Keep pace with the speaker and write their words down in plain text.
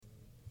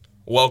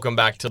Welcome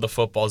back to the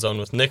Football Zone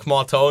with Nick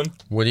Martone,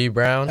 Woody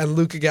Brown, and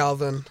Luca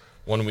Galvin.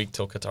 1 week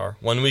till Qatar.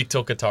 1 week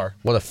till Qatar.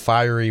 What a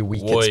fiery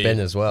week it's been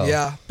as well.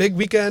 Yeah, big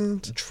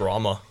weekend.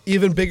 Drama.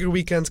 Even bigger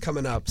weekends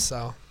coming up,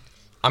 so.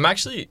 I'm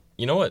actually,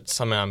 you know what,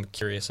 something I'm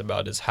curious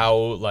about is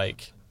how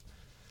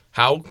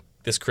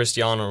this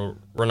Cristiano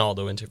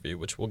Ronaldo interview,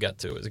 which we'll get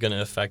to, is going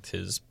to affect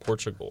his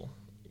Portugal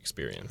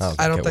experience.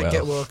 I don't think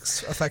it will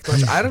affect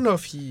much. I don't know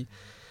if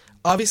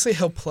obviously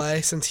he'll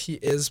play since he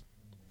is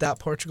that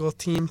Portugal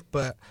team,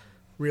 but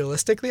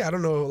realistically, I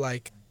don't know, I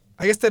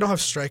guess they don't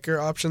have striker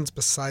options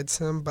besides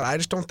him, but I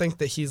just don't think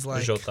that he's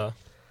Jota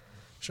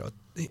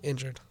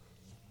injured.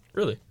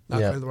 Really? Not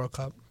going to the World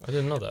Cup. I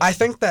didn't know that. I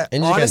think that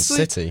injured against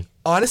City.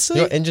 Honestly,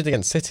 you got injured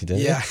against City,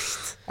 didn't you? Yeah,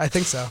 I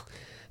think so.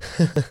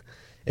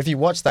 If you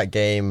watched that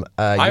game,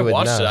 I would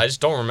watched know. it. I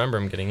just don't remember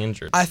him getting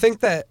injured. I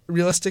think that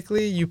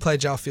realistically, you play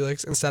João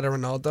Felix instead of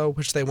Ronaldo,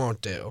 which they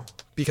won't do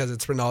because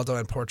it's Ronaldo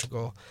and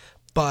Portugal.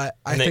 But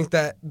I think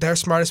that their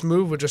smartest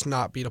move would just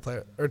not be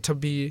to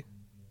be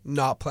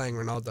not playing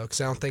Ronaldo,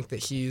 because I don't think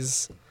that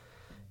he's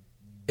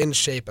in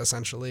shape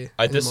essentially.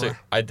 I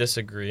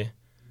disagree.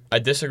 I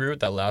disagree with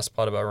that last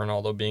part about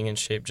Ronaldo being in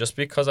shape, just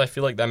because I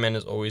feel like that man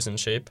is always in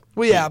shape.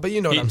 Well, yeah, but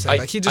you know what I'm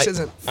saying. He just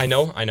isn't. I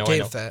know.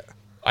 Game fit.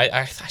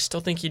 I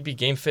still think he'd be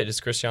game fit as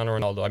Cristiano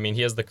Ronaldo. I mean,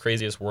 he has the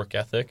craziest work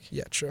ethic.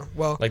 Yeah, true.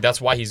 Well, that's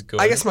why he's good.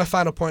 I guess my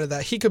final point of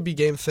that, he could be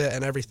game fit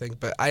and everything,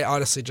 but I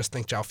honestly just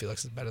think João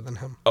Felix is better than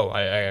him. Oh,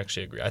 I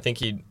actually agree. I think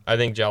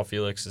João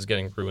Felix is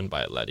getting ruined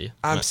by Atleti.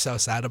 I'm so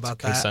sad about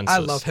that. Consensus. I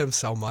love him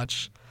so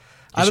much.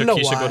 I don't know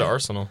why. He should go to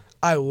Arsenal.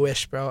 I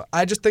wish, bro.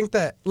 I just think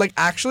that,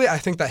 I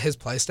think that his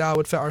play style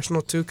would fit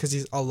Arsenal too, because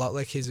he's a lot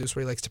like Jesus,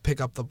 where he likes to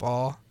pick up the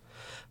ball,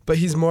 but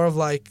he's more of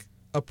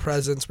a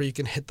presence where you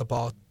can hit the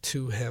ball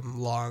to him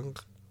long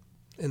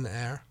in the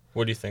air.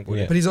 What do you think?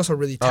 Yeah. But he's also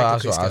really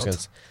technically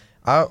skilled.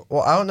 I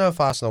don't know if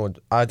Arsenal would.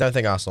 I don't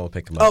think Arsenal would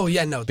pick him up. Oh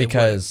yeah, no,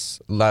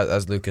 because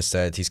as Lucas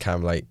said, he's kind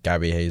of like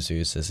Gabby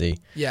Jesus, as he.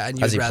 Yeah, and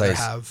you'd rather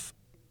have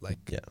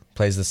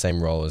plays the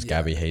same role as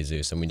Gabby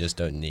Jesus, and we just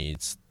don't need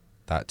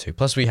that too.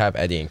 Plus, we have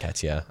Eddie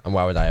Nketiah, and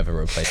why would I ever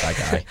replace that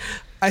guy?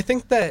 I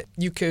think that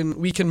we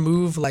can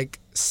move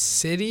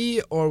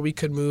City, or we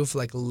could move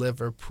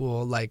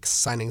Liverpool,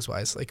 signings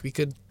wise. We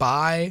could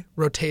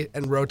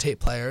rotate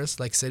players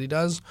like City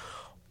does,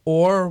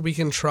 or we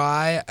can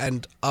try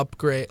and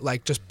upgrade,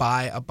 just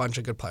buy a bunch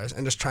of good players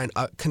and just try and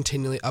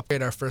continually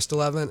upgrade our first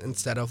 11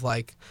 instead of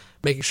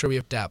making sure we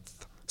have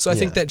depth. So I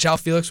think that João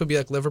Felix would be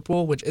like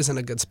Liverpool, which isn't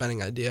a good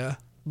spending idea,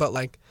 but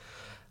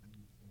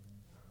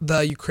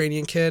the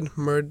Ukrainian kid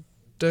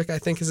Murdoch, I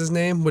think is his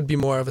name, would be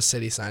more of a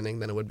City signing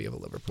than it would be of a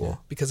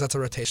Liverpool, because that's a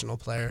rotational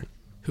player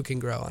who can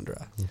grow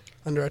under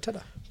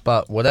Arteta.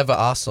 But whatever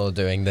Arsenal are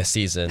doing this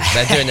season,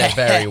 they're doing it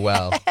very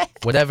well.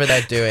 Whatever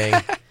they're doing,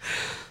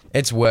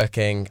 it's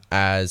working,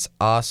 as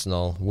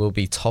Arsenal will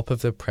be top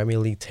of the Premier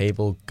League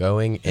table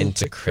going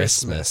into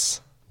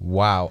Christmas.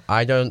 Wow.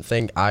 I don't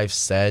think I've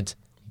said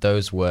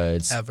those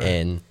words ever.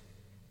 in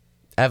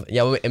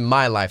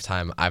my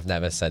lifetime. I've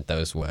never said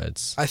those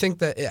words. I think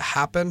that it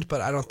happened, but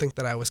I don't think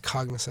that I was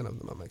cognizant of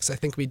the moment, because I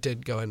think we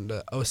did go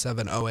into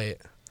 07, 08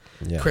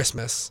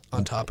 Christmas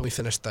on top, and we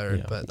finished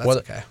third, but that's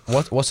okay.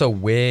 What's a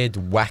weird,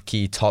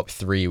 wacky top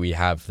three we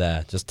have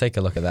there? Just take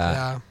a look at that.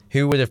 Yeah.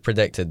 Who would have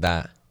predicted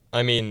that?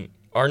 I mean,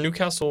 are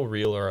Newcastle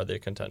real, or are they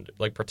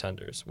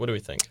pretenders? What do we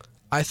think?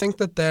 I think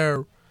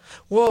that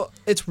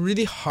it's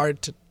really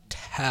hard to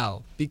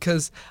tell,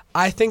 because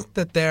I think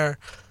that they're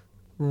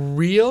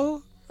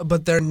real,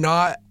 but they're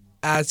not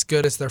as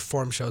good as their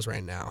form shows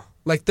right now.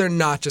 They're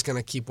not just going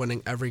to keep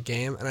winning every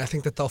game, and I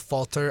think that they'll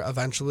falter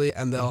eventually,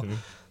 and they'll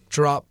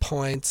drop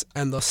points,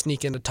 and they'll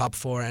sneak into top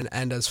four and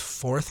end as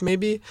fourth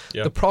maybe.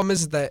 Yeah. The problem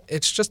is that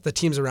it's just the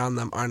teams around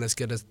them aren't as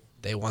good as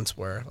they once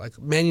were.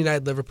 Man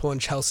United, Liverpool,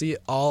 and Chelsea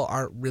all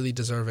aren't really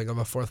deserving of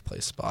a fourth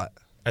place spot.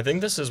 I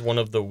think this is one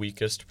of the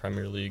weakest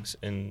Premier Leagues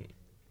in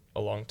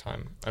a long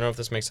time. I don't know if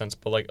this makes sense,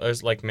 but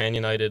there's Man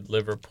United,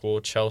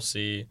 Liverpool,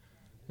 Chelsea,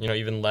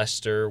 even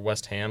Leicester,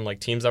 West Ham,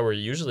 teams that were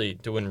usually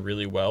doing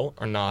really well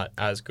are not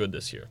as good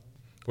this year.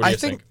 What do you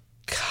think?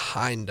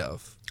 Kind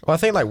of. Well, I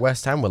think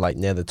West Ham were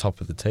near the top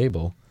of the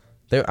table.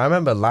 I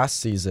remember last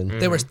season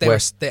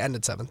they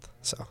ended seventh.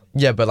 So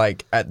yeah,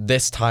 but at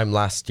this time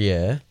last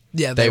year,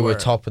 they were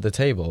top of the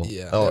table,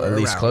 or at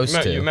least close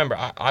to. You remember,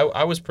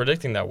 I was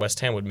predicting that West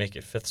Ham would make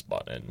it fifth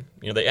spot, and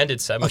they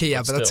ended seventh. Okay,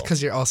 yeah, but that's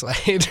because you're also a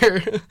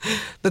hater.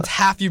 That's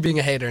half you being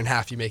a hater and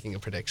half you making a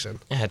prediction.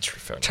 Yeah, true.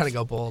 Fair enough. Trying to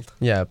go bold.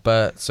 Yeah,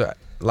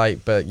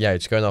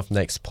 just going off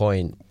next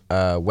point.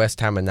 West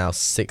Ham are now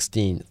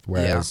 16th,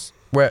 whereas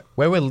where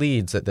were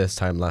Leeds at this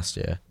time last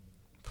year?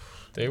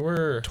 They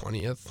were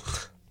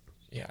 20th.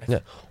 Yeah.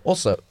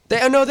 Also, they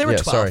were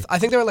 12th. Sorry. I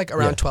think they were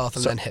around 12th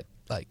and then hit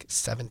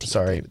 17th.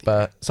 Sorry,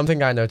 but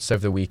something I noticed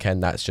over the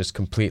weekend that's just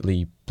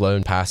completely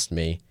blown past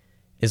me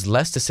is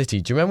Leicester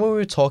City. Do you remember when we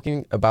were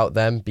talking about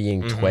them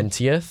being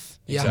 20th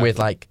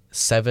with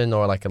 7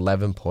 or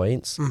 11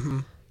 points? Mm-hmm.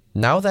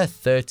 Now they're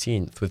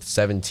 13th with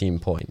 17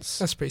 points.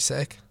 That's pretty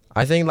sick.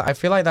 I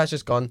feel like that's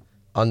just gone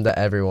under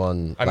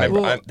everyone. I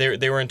remember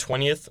they were in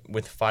 20th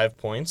with 5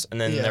 points, and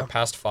then their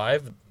past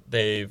 5,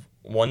 they've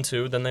won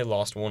 2, then they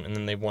lost 1, and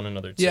then they won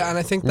another 2. Yeah, and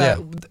I think that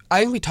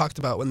I think we talked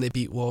about when they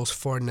beat Wolves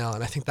 4-0,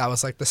 and I think that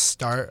was like the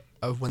start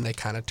of when they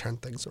kind of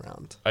turned things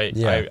around. I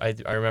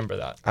remember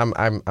that. I'm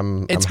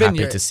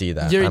happy to see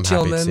that. Yuri I'm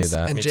happy to see Tielemans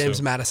that. and Me James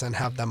too. Madison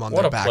have them on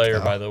What their a back. player,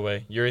 though. by the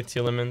way. Yuri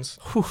Tielemans.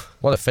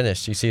 What a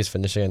finish. You see his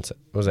finish against,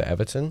 was it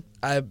Everton?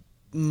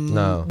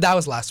 No. That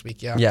was last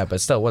week, yeah. Yeah,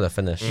 but still, what a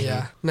finish.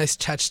 Yeah, nice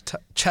chest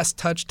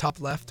touch, top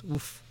left.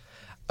 Oof.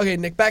 Okay,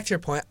 Nick, back to your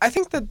point. I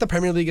think that the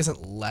Premier League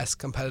isn't less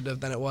competitive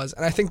than it was,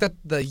 and I think that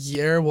the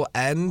year will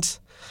end,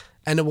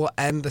 and it will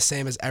end the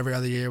same as every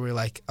other year. We're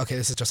like, okay,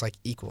 this is just like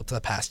equal to the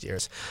past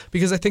years,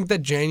 because I think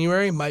that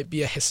January might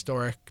be a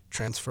historic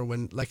transfer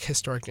window, like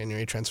historic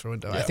January transfer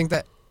window. Yeah. I think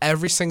that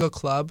every single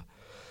club,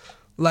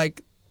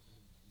 like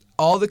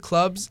all the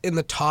clubs in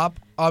the top,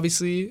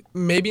 obviously,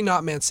 maybe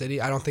not Man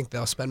City. I don't think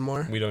they'll spend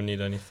more. We don't need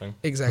anything.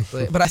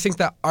 Exactly. But I think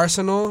that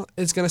Arsenal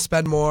is going to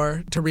spend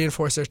more to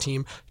reinforce their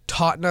team.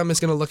 Tottenham is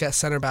going to look at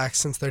center backs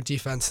since their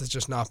defense has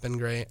just not been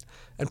great.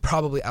 And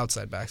probably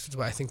outside backs, which is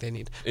what I think they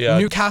need. Yeah.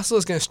 Newcastle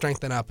is going to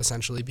strengthen up,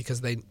 essentially,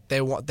 because they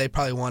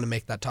probably want to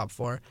make that top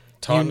 4.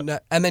 Tottenham-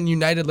 And then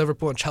United,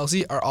 Liverpool, and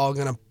Chelsea are all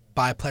going to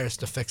buy players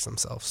to fix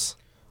themselves.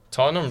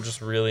 Tottenham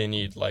just really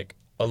need, like,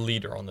 a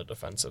leader on the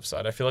defensive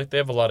side. I feel like they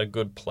have a lot of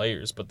good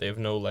players, but they have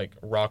no, like,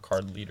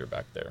 rock-hard leader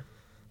back there.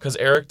 Because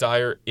Eric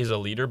Dyer is a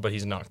leader, but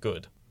he's not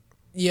good.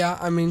 Yeah,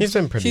 I mean, He's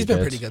been pretty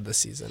good this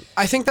season.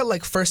 I think that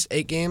like first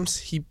 8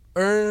 games,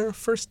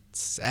 first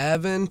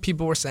 7,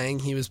 people were saying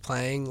he was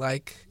playing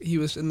like he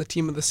was in the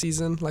team of the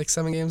season, like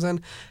 7 games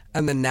in,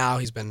 and then now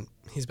he's been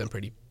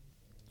pretty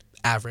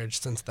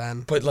average since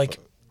then. But, like,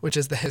 which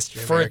is the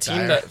history for of a Eric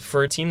team Dyer.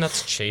 for a team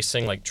that's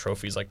chasing, like,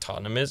 trophies like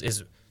Tottenham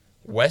is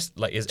West,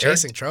 like, is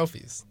chasing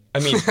trophies. I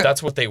mean,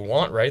 that's what they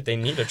want, right? They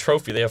need a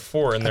trophy. They have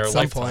 4 in their At some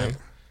lifetime. point.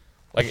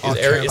 Like, I'll is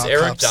care Eric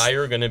about cups.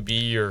 Dyer going to be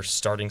your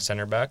starting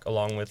center back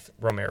along with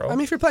Romero? I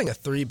mean, if you're playing a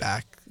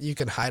 3-back, you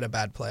can hide a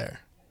bad player.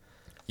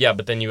 Yeah,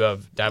 but then you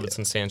have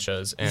Davinson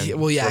Sanchez and Yeah,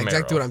 Romero.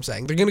 exactly what I'm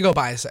saying. They're gonna go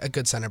buy a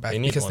good center back They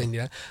need because one. they need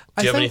it.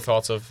 Do you have any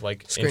thoughts of,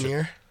 like,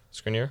 Skriniar?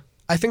 Skriniar?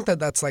 I think that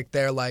that's like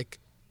their like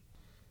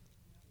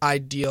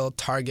ideal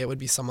target would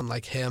be someone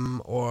like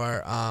him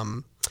or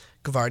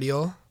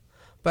Gvardiol,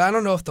 but I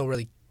don't know if they'll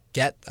really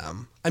get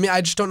them. I mean,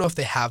 I just don't know if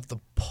they have the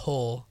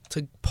pull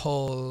to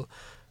pull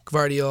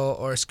Gvardiol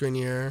or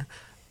Skriniar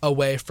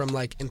away from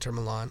like Inter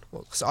Milan.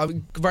 Well, so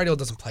Gvardiol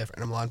doesn't play for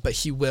Inter Milan, but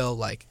he will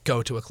like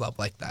go to a club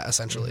like that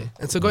essentially.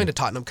 And so going to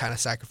Tottenham kind of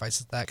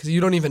sacrifices that because you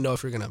don't even know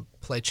if you're gonna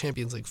play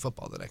Champions League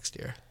football the next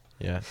year.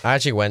 Yeah, I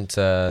actually went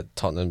to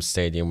Tottenham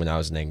Stadium when I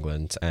was in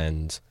England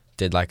and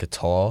did like a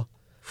tour,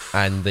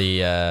 and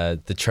the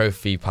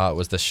trophy part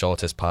was the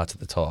shortest part of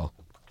the tour.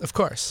 Of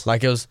course.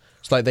 Like it's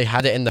like they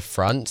had it in the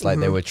front, like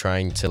they were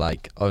trying to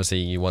like obviously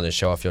you want to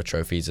show off your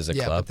trophies as a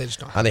Yeah, club, but they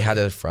just don't have and they had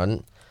it in the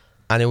front,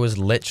 and it was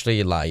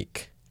literally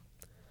like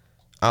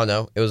I don't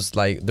know, it was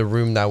like the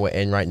room that we're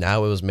in right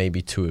now. It was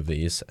maybe 2 of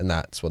these, and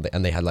that's what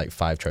they had like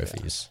 5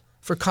 trophies.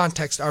 For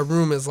context, our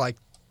room is like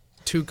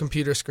 2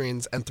 computer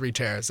screens and 3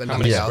 chairs and How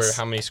nothing many else.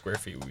 how many square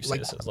feet would we say Like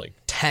this is? Like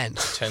 10.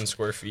 10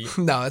 square feet.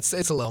 No, it's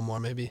a little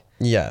more maybe.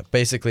 Yeah,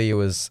 basically it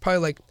was. Probably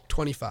like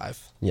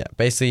 25. Yeah,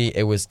 basically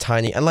it was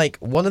tiny, and like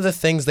one of the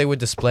things they were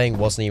displaying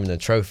wasn't even a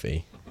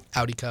trophy.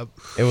 Audi Cup.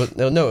 It was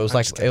no, it was I'm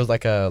like just it was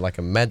like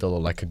a medal or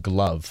like a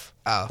glove,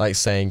 Oh. like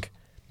saying,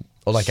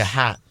 or like a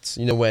hat.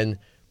 You know when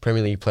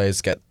Premier League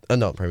players get,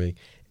 not Premier League,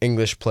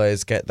 English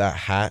players get that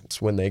hat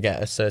when they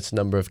get a certain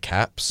number of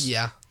caps.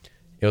 Yeah,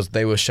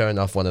 They were showing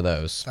off one of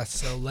those. that's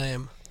so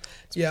lame.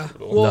 Yeah,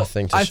 brutal. well,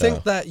 Nothing to I show.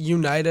 think that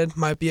United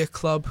might be a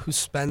club who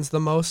spends the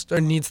most or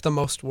needs the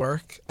most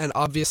work, and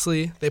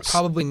obviously they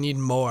probably need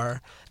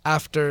more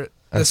after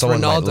And this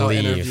someone might Ronaldo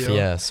leave. interview.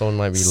 Yeah, someone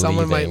might be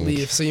Someone might leaving.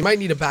 leave, so you might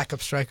need a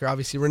backup striker.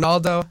 Obviously,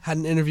 Ronaldo had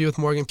an interview with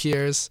Morgan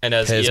Piers. And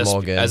as Piers ESPN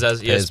Morgan. as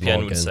Piers ESPN would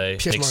Morgan. say,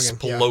 Piers Morgan,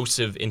 yeah.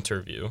 explosive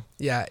interview.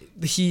 Yeah,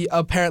 he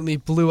apparently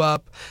blew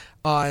up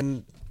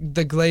on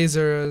the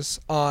Glazers,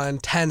 on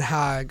Ten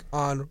Hag,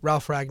 on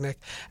Ralph Ragnick,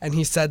 and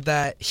he said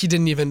that he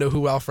didn't even know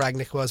who Ralph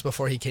Ragnick was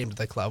before he came to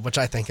the club, which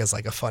I think is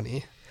like a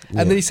funny.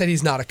 And then he said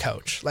he's not a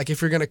coach. Like,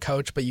 if you're going to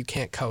coach but you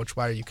can't coach,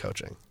 why are you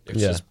coaching? Which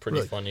Yeah. is pretty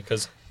Really? funny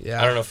because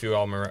Yeah. I don't know if you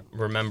all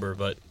remember,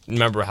 but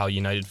remember how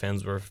United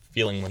fans were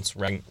feeling once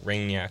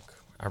Rangnick,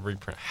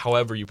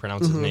 however you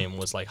pronounce his name,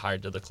 was like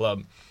hired to the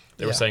club.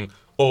 They were Yeah. saying,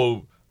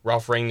 "Oh,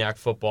 Ralph Rangnick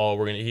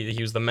football.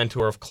 He was the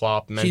mentor of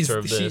Klopp, mentor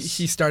of this."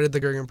 He started the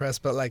Jurgen Press,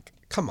 but like,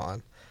 come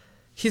on.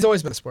 He's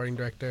always been a sporting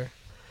director.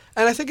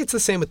 And I think it's the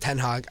same with Ten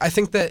Hag. I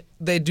think that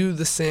they do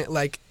the same.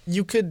 Like,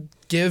 you could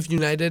give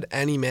United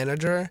any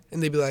manager,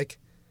 and they'd be like,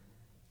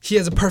 he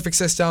has a perfect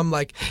system.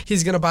 Like,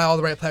 he's going to buy all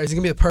the right players. He's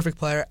going to be the perfect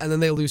player. And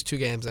then they lose 2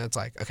 games, and it's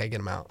like, okay, get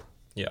him out.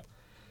 Yeah,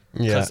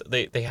 Yeah,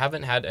 because they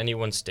haven't had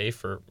anyone stay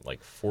for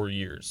like 4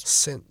 years.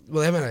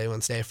 They haven't had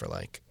anyone stay for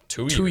like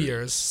 2 2 years.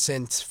 years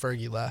since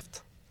Fergie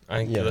left, I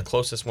think Yeah. the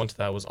closest one to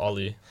that was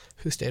Ollie.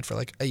 who stayed for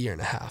like a year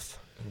and a half.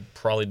 who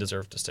probably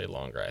deserved to stay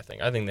longer. I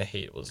think the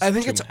hate was. I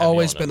think too it's heavy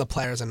always on been him. the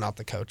players and not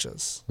the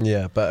coaches.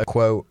 Yeah, but a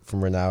quote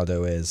from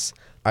Ronaldo is,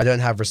 "I don't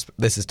have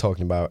this is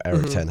talking about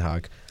Eric Ten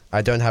Hag.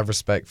 I don't have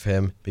respect for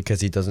him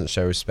because he doesn't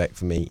show respect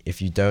for me.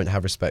 If you don't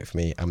have respect for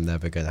me, I'm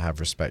never going to have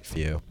respect for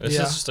you." This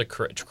Yeah. is just a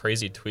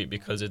crazy tweet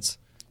because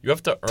you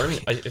have to earn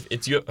if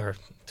it's you or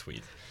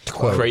tweet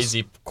Quote.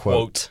 crazy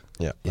quote.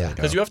 Yeah, there you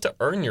Because go. you have to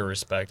earn your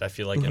respect, I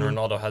feel like, and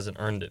Ronaldo hasn't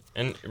earned it.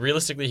 And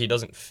realistically, he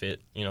doesn't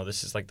fit.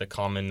 This is like the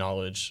common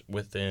knowledge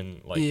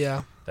within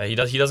that he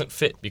doesn't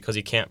fit because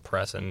he can't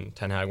press, and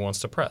Ten Hag wants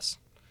to press.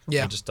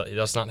 Yeah.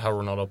 That's not how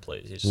Ronaldo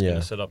plays. He's just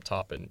gonna sit up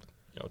top and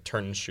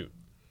turn and shoot.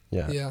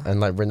 Yeah. And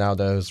like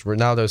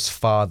Ronaldo's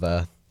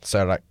father,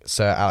 Sir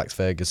Alex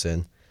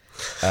Ferguson,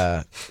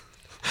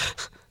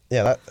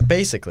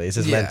 basically is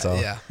his mentor.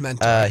 Yeah,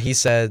 mentor. He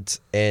said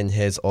in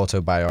his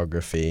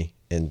autobiography,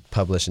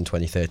 published in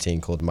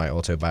 2013, called My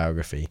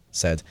Autobiography,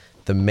 said,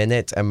 "The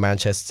minute a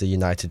Manchester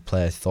United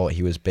player thought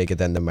he was bigger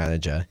than the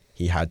manager,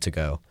 he had to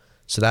go."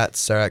 So that's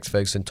Sir Alex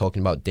Ferguson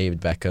talking about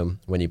David Beckham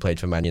when he played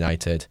for Man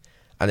United.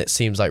 And it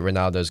seems like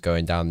Ronaldo's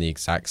going down the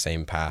exact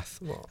same path.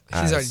 Well,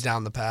 he's already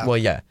down the path. Well,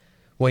 yeah.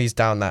 Well, he's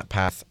down that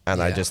path.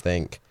 And I just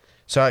think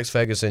Sir Alex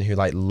Ferguson, who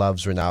like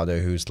loves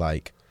Ronaldo, who's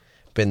like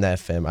been there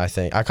for him, I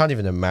can't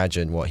even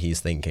imagine what he's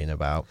thinking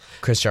about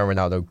Cristiano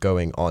Ronaldo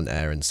going on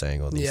air and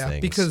saying all these things. Yeah,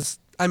 because,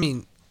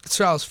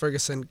 Sir Alex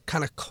Ferguson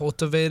kind of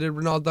cultivated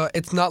Ronaldo.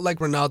 It's not like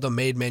Ronaldo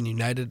made Man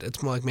United.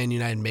 It's more like Man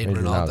United made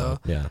Ronaldo.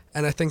 Yeah.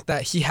 And I think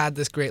that he had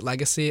this great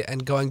legacy,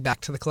 and going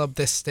back to the club,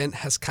 this stint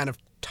has kind of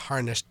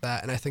tarnished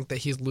that. And I think that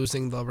he's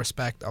losing the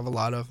respect of a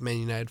lot of Man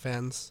United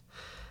fans.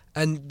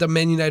 And the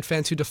Man United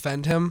fans who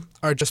defend him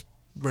are just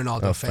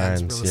Ronaldo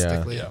fans,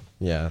 realistically.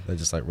 Yeah, they're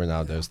just like,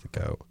 Ronaldo's the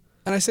GOAT.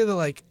 And I say that,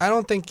 like, I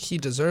don't think he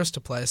deserves to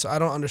play, so I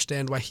don't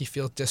understand why he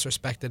feels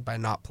disrespected by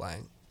not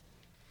playing.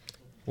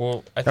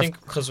 Well, I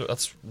think because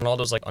that's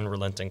Ronaldo's like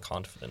unrelenting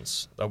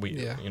confidence that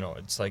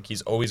it's like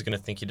he's always gonna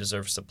think he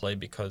deserves to play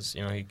because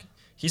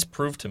he's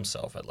proved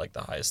himself at like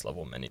the highest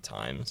level many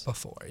times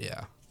Before,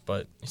 yeah.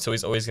 But so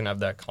he's always gonna have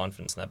that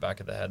confidence in that back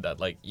of the head, that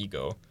like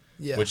ego,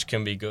 which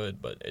can be good,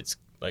 but it's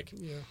like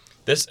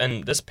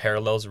this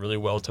parallels really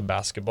well to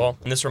basketball,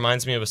 and this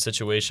reminds me of a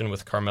situation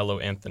with Carmelo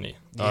Anthony.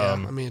 Yeah,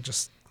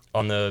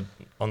 on the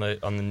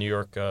New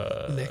York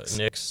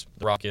Knicks,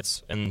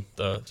 Rockets, and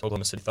the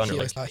Oklahoma City Thunder.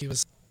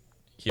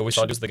 He always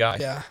thought he was the guy.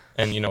 Yeah.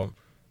 And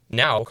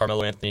now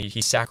Carmelo Anthony,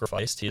 he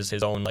sacrificed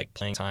his own like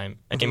playing time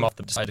and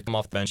decided to come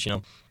off the bench.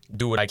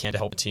 Do what I can to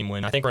help a team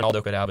win. I think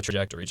Ronaldo could have a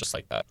trajectory just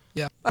like that.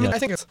 Yeah. I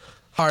think it's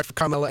hard for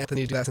Carmelo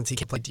Anthony to do that since he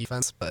can't play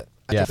defense, but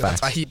I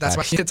think that's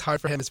why it's hard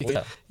for him. Is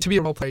because to be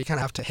a role player, you kind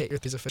of have to hit your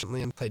threes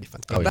efficiently and play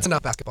defense. But that's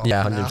enough basketball.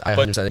 Yeah, I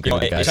 100% agree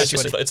with you guys.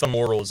 It's the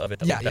morals of it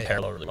that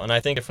parallel really well. And I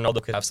think if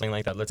Ronaldo could have something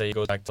like that, let's say he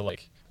goes back to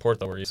like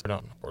Porto, where he's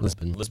not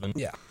Lisbon.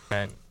 Yeah.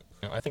 And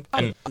I think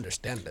I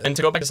understand it. And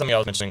to go back to something I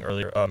was mentioning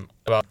earlier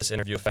about this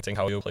interview affecting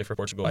how he'll play for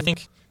Portugal, I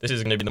think this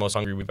is going to be the most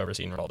hungry we've ever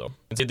seen Ronaldo.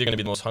 It's either going to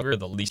be the most hungry or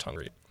the least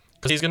hungry,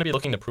 because he's going to be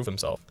looking to prove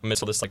himself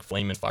amidst all this like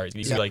flame and fire.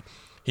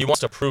 He wants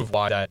to prove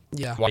why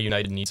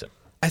United needs him.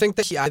 I think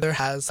that he either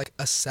has like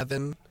a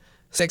 6-7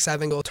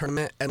 goal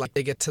tournament and like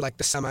they get to like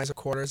the semis or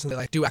quarters and they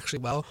like do actually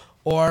well,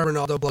 or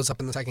Ronaldo blows up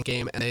in the second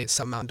game and they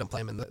somehow don't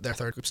play him in their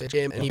third group stage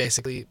game, and he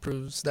basically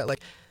proves that like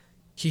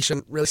he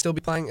shouldn't really still be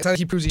playing. It's either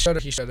he proves he should or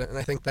he shouldn't, and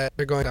I think that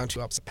they're going down two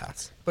opposite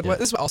paths. But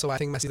this is also why I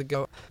think Messi's the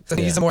GOAT, because I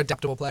think he's a more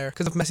adaptable player.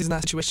 Because if Messi's in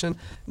that situation,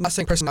 I'm not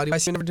saying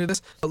personality-wise he would never do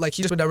this, but like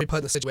he just would never be put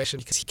in the situation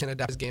because he can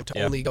adapt his game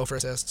to only go for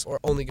assists or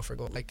only go for a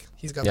goal. Like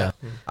he's got that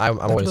I'm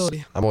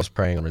ability. always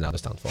praying on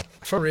Ronaldo's downfall.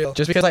 For real.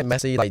 Just because like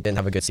Messi like didn't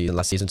have a good season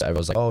last season, so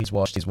everyone was like, oh, he's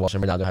washed, and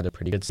Ronaldo had a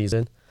pretty good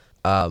season.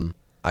 I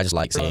just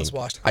like seeing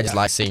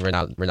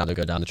Ronaldo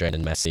go down the drain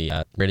and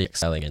Messi really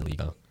excelling in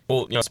Liga.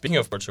 Well, speaking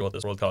of Portugal at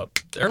this World Cup,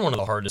 they're in one of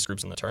the hardest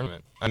groups in the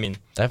tournament. I mean,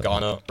 Definitely.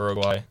 Ghana,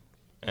 Uruguay,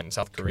 and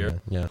South Korea.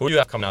 Yeah. Who do you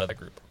have coming out of that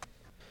group?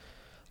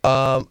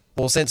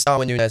 Well, since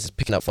Darwin Núñez is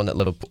picking up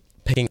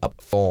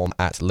form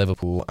at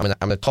Liverpool, I'm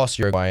gonna toss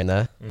Uruguay in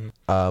there.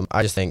 Mm-hmm.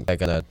 I just think they're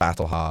gonna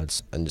battle hard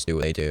and just do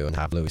what they do and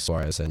have Luis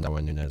Suarez and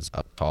Darwin Núñez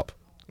up top.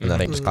 And I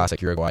think just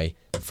classic Uruguay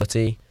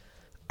footy.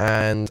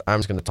 And I'm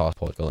just gonna toss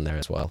Portugal in there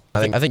as well.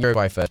 I think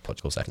Uruguay first,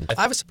 Portugal second.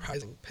 I have a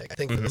surprising pick, I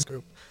think, for this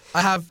group.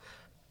 I have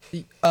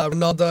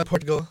Ronaldo and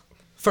Portugal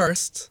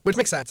first, which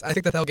makes sense. I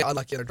think that they'll get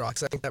unlucky in a draw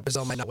because I think that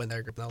Brazil might not win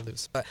their group and they'll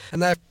lose.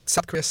 And then I have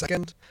South Korea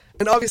second.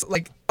 And obviously,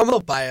 like, I'm a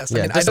little biased.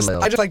 Yeah, I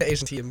just like the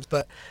Asian teams,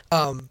 but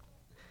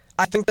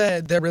I think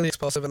that they're really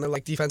explosive and they're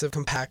like defensive,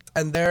 compact,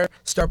 and their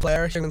star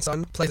player Heung-min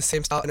Son plays the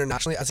same style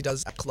internationally as he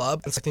does at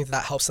club, and so I think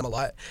that helps them a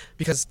lot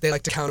because they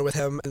like to counter with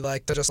him and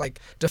like to just like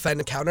defend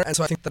and counter, and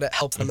so I think that it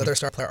helps them that their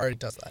star player already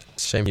does that.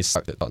 It's a shame he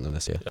sucked at Tottenham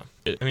this year.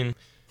 Yeah, I mean,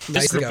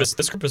 this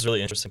group is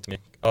really interesting to me.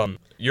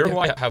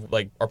 Uruguay are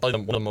probably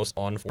one of the most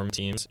on-form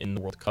teams in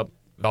the World Cup.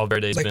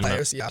 Valverde's like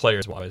been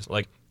players-wise,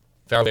 like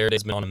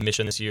Valverde's been on a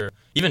mission this year.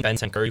 Even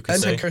Bentancur, you could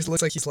say. Bentancur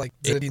looks like he's like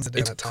Zinedine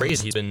Zidane. It's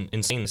crazy. He's been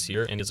insane this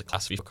year, and he's a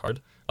class FIFA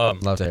card.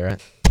 Love to hear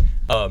it.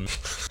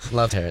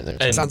 Loved hearing it.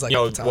 And Sounds like you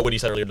know it's what Woody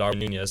said earlier, Darwin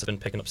Nunez has been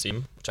picking up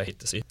steam, which I hate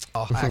to see.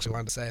 Oh, I actually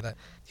wanted to say that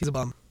he's a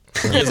bum.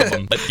 He is a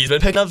bum, but he's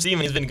been picking up steam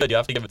and he's been good. You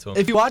have to give it to him.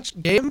 If you watch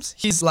games,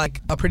 he's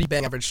like a pretty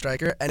bang average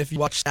striker, and if you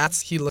watch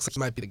stats, he looks like he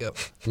might be the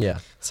GOAT. Yeah.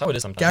 That's how it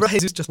is sometimes. Gabriel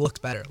Jesus just looks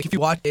better. Like, if you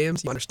watch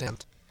games, you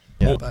understand.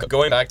 Well, but-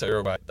 going back to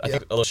Uruguay, I Yeah.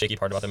 think a little shaky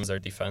part about them is their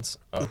defense,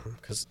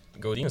 because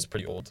Godin is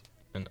pretty old,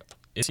 and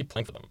is he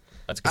playing for them?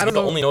 That's I don't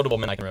the know. only notable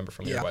man I can remember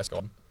from the Yeah. Uruguay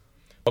squad.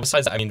 But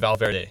besides that, I mean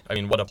Valverde. I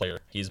mean, what a player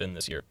he's been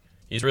this year.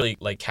 He's really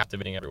like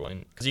captivating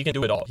everyone because he can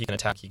do it all. He can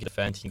attack, he can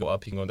defend, he can go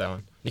up, he can go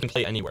down. He can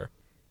play anywhere.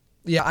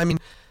 Yeah, I mean,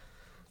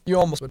 you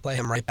almost would play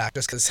him right back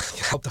just because he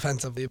can help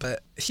defensively,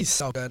 but he's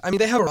so good. I mean,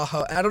 they have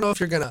Araujo, and I don't know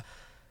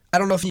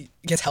if he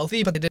gets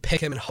healthy, but they did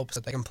pick him in hopes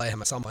that they can play him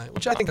at some point,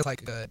 which I think is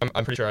like good,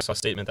 I'm pretty sure I saw a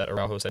statement that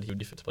Araujo said he would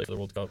be fit to play for the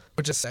World Cup.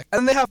 which is sick.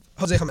 And they have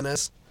Jose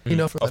Jimenez, you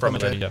know, from Oh, from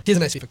Madrid. Madrid, yeah. He's a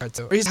nice FIFA card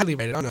too, or he's highly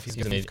rated. I don't know if he's a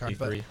He's good an FIFA card,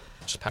 but 83.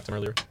 Just packed him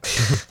earlier.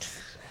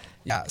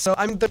 yeah. So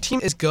I mean, the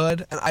team is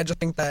good, and I just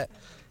think that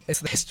it's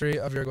the history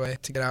of Uruguay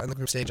to get out in the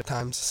group stage at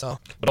times. So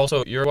But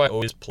also, Uruguay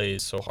always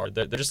plays so hard.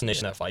 They're just a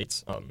nation that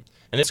fights.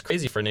 And it's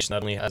crazy for a nation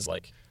that only has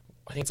like,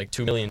 I think it's like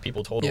 2 million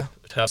people total Yeah.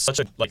 to have such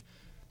a like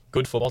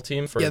good football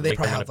team for yeah, they like,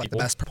 the probably amount have of like the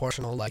people. best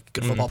proportional like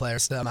good football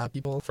players to the amount of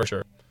people. For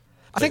sure.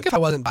 I think if I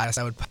wasn't biased,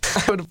 I would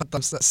have put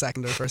them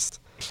second or first.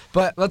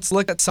 But let's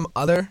look at some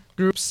other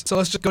groups. So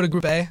let's just go to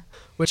Group A,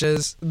 which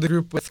is the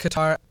group with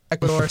Qatar,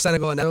 Ecuador,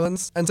 Senegal, and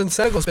Netherlands. And since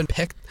Senegal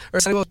picked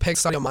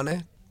Sadio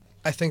Mane,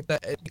 I think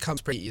that it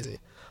becomes pretty easy.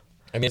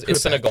 I mean,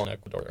 it's Senegal and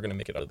Ecuador are going to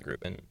make it out of the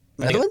group. And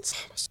I think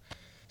Netherlands?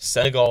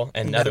 Senegal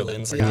and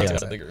Netherlands are going to yeah. make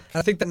it out of the group. And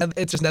I think that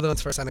it's just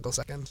Netherlands first, Senegal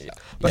second. Yeah.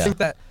 But I Yeah. think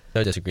that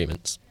No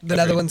disagreements. the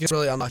Netherlands gets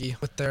really unlucky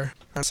with their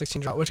round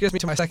 16 draw, which gets me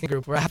to my second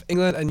group where I have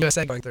England and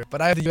USA going through.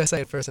 But I have the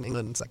USA at first and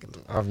England in second.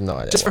 I have no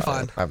idea. Just for why.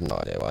 fun. I have no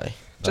idea why.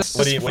 Just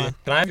What do for you, fun.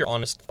 can I have your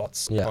honest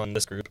thoughts Yeah. on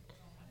this group?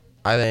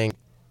 I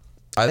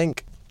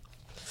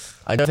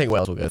don't think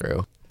Wales will go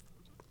through.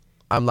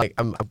 I'm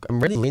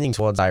really leaning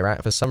towards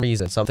Iran for some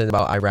reason. Something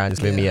about Iran is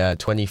giving me a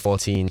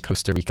 2014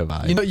 Costa Rica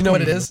vibe. You know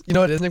what it is? You know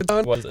what it is, Nick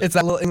Dolan? What is it? It's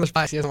that little English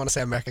bias. He doesn't want to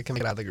say America can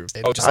make it out of the group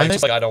stage. Oh, just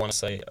like I don't want to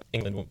say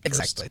England won't be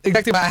Exactly. first.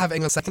 Exactly why I have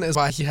England second is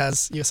why he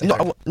has USA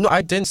third. No,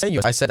 I didn't say you.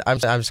 I said I've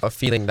just got a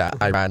feeling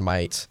that Iran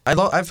might.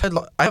 I've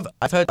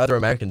heard other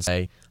Americans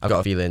say I've got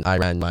a feeling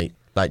Iran might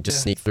like just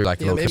Yeah. sneak through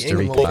like a Yeah, little maybe Costa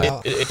England Rica will vibe.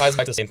 out. It ties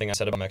back to the same thing I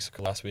said about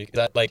Mexico last week.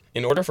 That like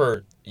in order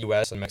for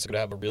U.S. and Mexico to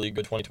have a really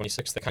good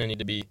 2026, they kind of need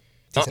to be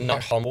Decent not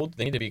there. humbled.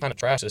 They need to be kind of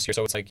trash this year.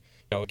 So it's like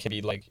it can be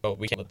like, oh,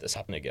 we can't let this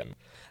happen again.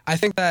 I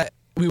think that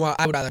I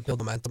would rather build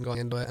momentum going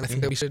into it, and I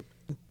think that we should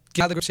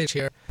get out of the group stage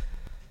here,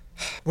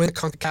 win the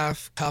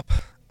CONCACAF Cup,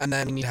 and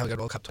then we need to have a good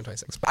World Cup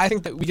 2026. But I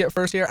think that we get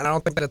first here, and I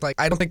don't think that it's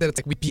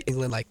like we beat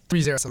England like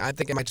 3-0 or something. I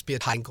think it might just be a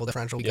tying goal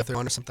differential. We get through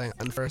on or something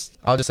in first.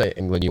 I'll just say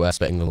England, US,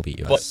 but England will beat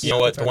US. But you know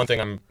what? The fair one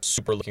thing I'm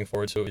super looking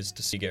forward to is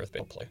to see Gareth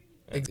Bale play.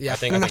 Yeah, I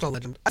think international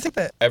legend. I think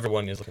that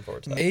everyone is looking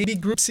forward to that. maybe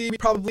Group C we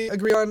probably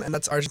agree on, and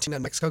that's Argentina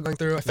and Mexico going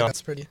through. I think No.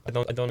 that's pretty. I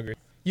don't agree.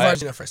 You have I-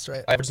 Argentina first,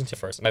 right? I have Argentina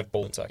first, and I have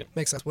Poland second.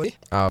 Makes sense, Woody.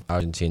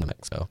 Argentina,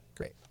 Mexico,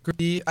 Great. Group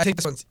B, I think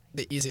this one's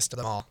the easiest of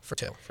them all for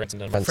 2. France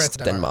and Denmark. France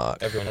and Denmark.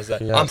 Everyone has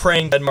that. Yeah. I'm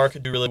praying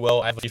Denmark do really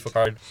well. I have a FIFA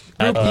card.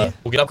 Group E?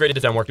 We'll get upgraded to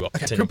Denmark. You will. Okay,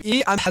 Continue. Group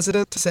E, I'm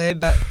hesitant to say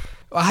that.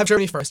 Well, I have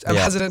Germany first. I'm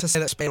Yeah. hesitant to say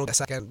that Spain will get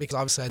second because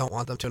obviously I don't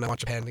want them to, and I want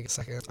Japan to get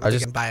second. I I'm just-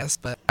 getting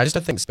biased, but I just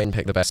don't think Spain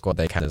picked the best squad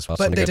they can as well.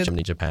 So But I'm they gonna go did-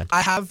 Germany, Japan.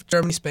 I have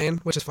Germany, Spain,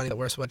 which is funny that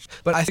we're switched.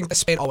 But I think that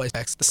Spain always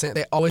picks the same.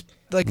 They always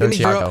like No in the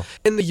Euro. Thiago.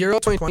 In the Euro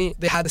 2020,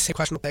 they had the same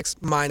questionable picks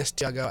minus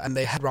Thiago, and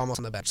they had Ramos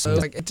on the bench. So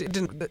like it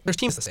didn't. Their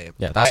team's the same.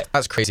 Yeah,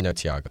 that's crazy. No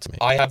Thiago to me.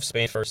 I have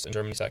Spain first and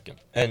Germany second,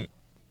 and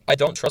I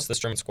don't trust this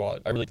German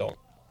squad. I really don't.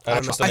 I don't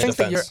know. trust them I in think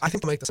that defense. I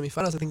think they'll make the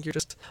semifinals. I think you're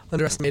just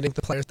underestimating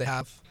the players they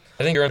have.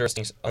 I think you're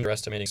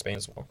underestimating Spain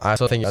as well. I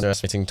also think you're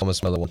underestimating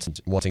Thomas Muller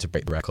wanting to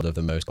break the record of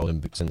the most golden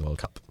boots in the World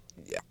Cup.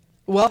 Yeah.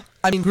 Well,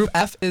 I mean, Group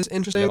F is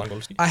interesting. Yeah,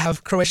 Lewandowski. I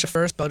have Croatia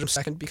first, Belgium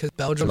second, because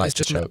Belgium Like is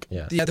just to choke,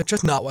 yeah. they're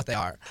just not what they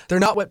are. They're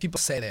not what people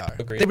say they are.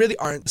 Agreed. They really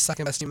aren't the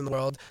second best team in the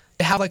world.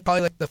 They have like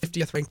probably like the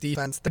 50th ranked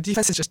defense. Their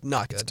defense is just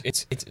not good.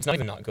 It's not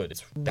even not good.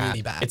 It's bad.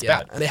 Really bad. It's yeah.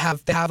 bad. And they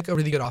have like a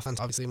really good offense.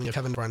 Obviously, when you have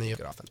Kevin De Bruyne, you have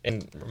good offense.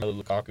 And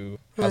Romelu Lukaku,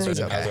 Yeah, Hazard, he's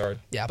and okay. Hazard.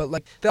 Yeah, but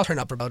like they'll turn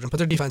up for Belgium, but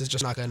their defense is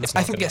just not good enough. It's I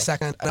not think good they get enough.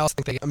 second, and I also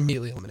think they get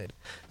immediately eliminated.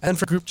 And then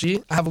for Group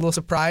G, I have a little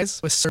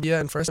surprise with Serbia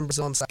in first and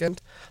Brazil in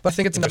second. But I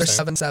think it's another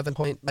Interesting. 7-7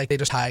 point, like they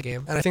just tie a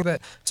game. And I think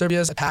that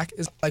Serbia's attack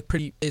is like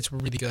it's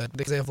really good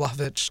because they have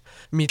Vlahovic,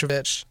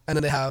 Mitrovic, and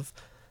then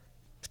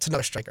it's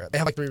another striker. They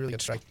have like 3 really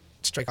good strike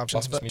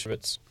options. Vlahovic, But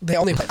Mitrovic. they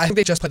only play, I think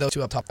they just play those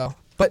 2 up top though.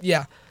 But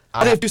yeah,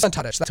 and they have Dusan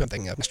Tadic. That's what I'm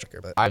thinking of,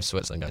 striker. But I have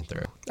Switzerland going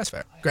through. that's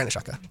fair. Granit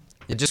Xhaka.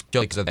 Yeah, just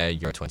purely because of their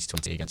Euro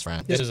 2020 against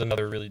France. This is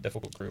another really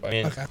difficult group. I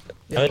mean, Okay.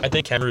 Yeah. I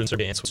think Cameroon,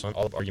 Serbia, and Switzerland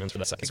all have arguments for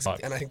that second spot.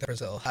 And I think that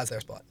Brazil has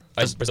their spot.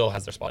 Brazil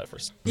has their spot at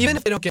first. Even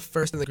if they don't get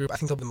first in the group, I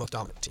think they'll be the most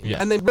dominant team.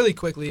 Yeah. And then really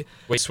quickly,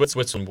 Wait,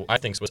 Switzerland. I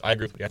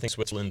agree with you. I think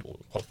Switzerland will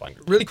qualify in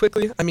group. really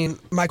quickly, I mean,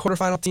 my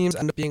quarterfinal teams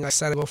end up being like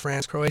Senegal,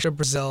 France, Croatia,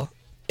 Brazil,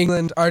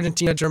 England,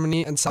 Argentina,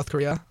 Germany, and South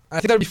Korea. And I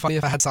think that would be funny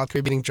if I had South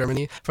Korea beating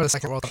Germany for the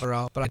second World Cup in a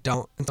row, but I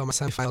don't until my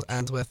semifinals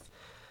ends with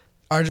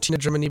Argentina,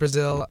 Germany,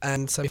 Brazil,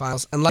 and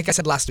semifinals. And like I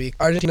said last week,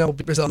 Argentina will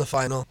beat Brazil in the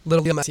final.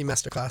 Little Leo Messi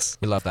masterclass.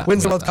 We love that.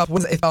 Wins We the love World Cup,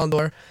 wins the 8th Ballon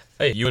d'Or.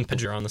 Hey, you and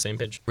Pidge are on the same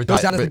page.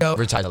 Goes down as the GOAT.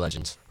 Retire the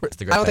legend. It's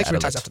the I don't great think he player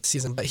retires ever after the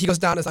season, but he goes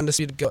down as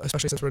undisputed GOAT,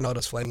 especially since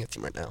Ronaldo's flaming a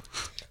team right now.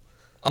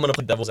 I'm gonna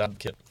play devil's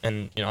advocate,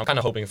 and I'm kind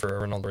of hoping for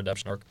a Ronaldo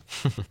redemption arc.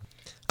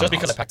 Just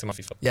because I packed him on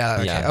FIFA. Yeah,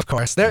 okay, Yeah. of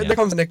course. There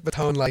comes Nick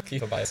Batone, like...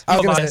 FIFA bias. I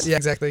was FIFA gonna bias. say, yeah,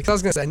 exactly. 'Cause I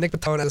was going to say, Nick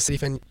Batone as a City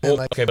fan, and Well,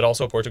 like... okay, but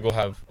also Portugal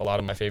have a lot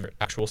of my favorite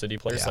actual City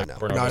players, Yeah, I like know.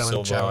 Bernardo Ronaldo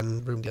and Joe Silva,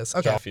 and Ruben Diaz.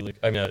 Okay. João Felix,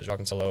 João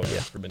Cancelo,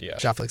 Yeah. Ruben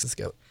Diaz. João Felix is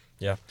GOAT.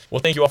 Yeah.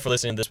 Well, thank you all for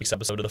listening to this week's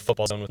episode of the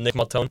Football Zone with Nick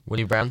Matone.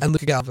 Willie Brown. And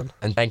Luca Galvin.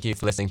 And thank you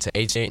for listening to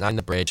 889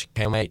 The Bridge,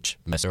 KMH,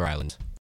 Messer Island.